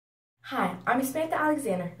Hi, I'm Samantha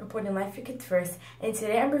Alexander, reporting Life for Kids First, and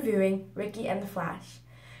today I'm reviewing Ricki and the Flash.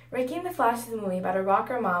 Ricki and the Flash is a movie about a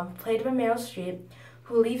rocker mom, played by Meryl Streep,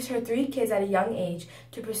 who leaves her 3 kids at a young age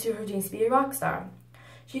to pursue her dreams to be a rock star.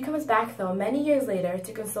 She comes back, though, many years later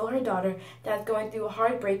to console her daughter that is going through a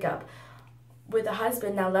hard breakup with a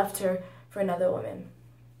husband that left her for another woman.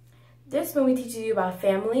 This movie teaches you about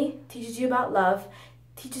family, teaches you about love,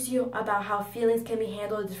 teaches you about how feelings can be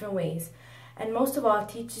handled in different ways, and most of all, it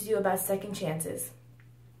teaches you about second chances.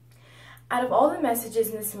 Out of all the messages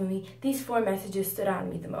in this movie, these 4 messages stood out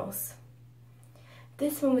to me the most.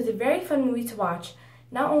 This movie was a very fun movie to watch,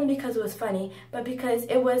 not only because it was funny, but because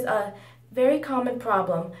it was a very common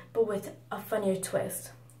problem, but with a funnier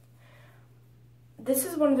twist. This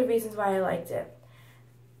is one of the reasons why I liked it.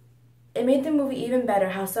 It made the movie even better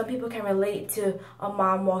how some people can relate to a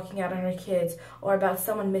mom walking out on her kids or about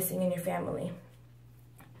someone missing in your family.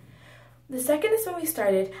 The second this movie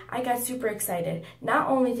started, I got super excited, not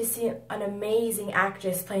only to see an amazing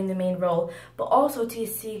actress playing the main role, but also to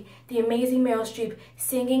see the amazing Meryl Streep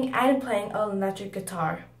singing and playing an electric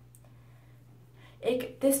guitar.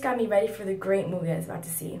 This got me ready for the great movie I was about to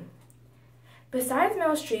see. Besides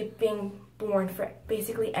Meryl Streep being born for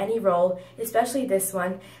basically any role, especially this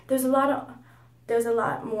one, there's a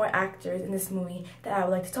lot more actors in this movie that I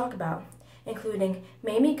would like to talk about, including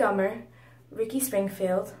Mamie, Ricki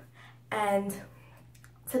Springfield, and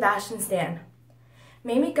Sebastian Stan.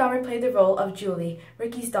 Mamie played the role of Julie,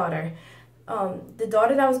 Ricki's daughter, the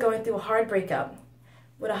daughter that was going through a hard breakup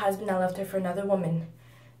with a husband that left her for another woman.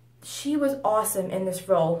 She was awesome in this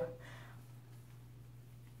role.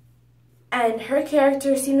 And her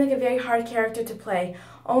character seemed like a very hard character to play,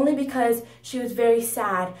 only because she was very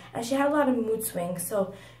sad and she had a lot of mood swings,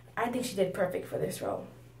 so I think she did perfect for this role.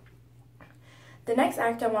 The next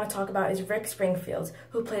actor I want to talk about is Ricki Springfield,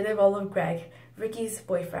 who played the role of Greg, Ricki's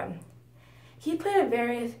boyfriend. He played a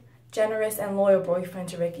very generous and loyal boyfriend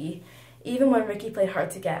to Ricki, even when Ricki played hard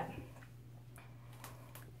to get.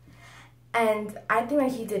 And I think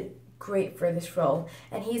that he did great for this role,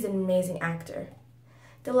 and he's an amazing actor.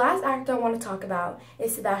 The last actor I want to talk about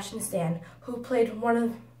is Sebastian Stan, who played one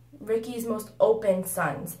of Ricki's most open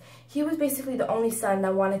sons. He was basically the only son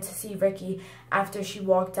that wanted to see Ricki after she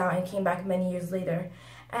walked out and came back many years later,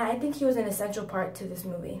 and I think he was an essential part to this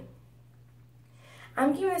movie.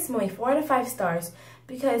 I'm giving this movie 4 out of 5 stars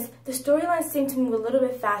because the storyline seemed to move a little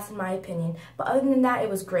bit fast in my opinion, but other than that, it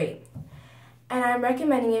was great. And I'm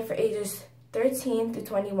recommending it for ages 13 to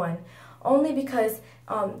 21, only because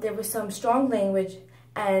there was some strong language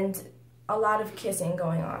and a lot of kissing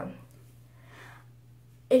going on.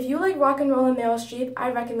 If you like rock and roll and Meryl Streep, I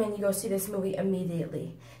recommend you go see this movie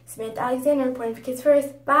immediately. Samantha Alexander reporting for Kids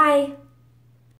First. Bye!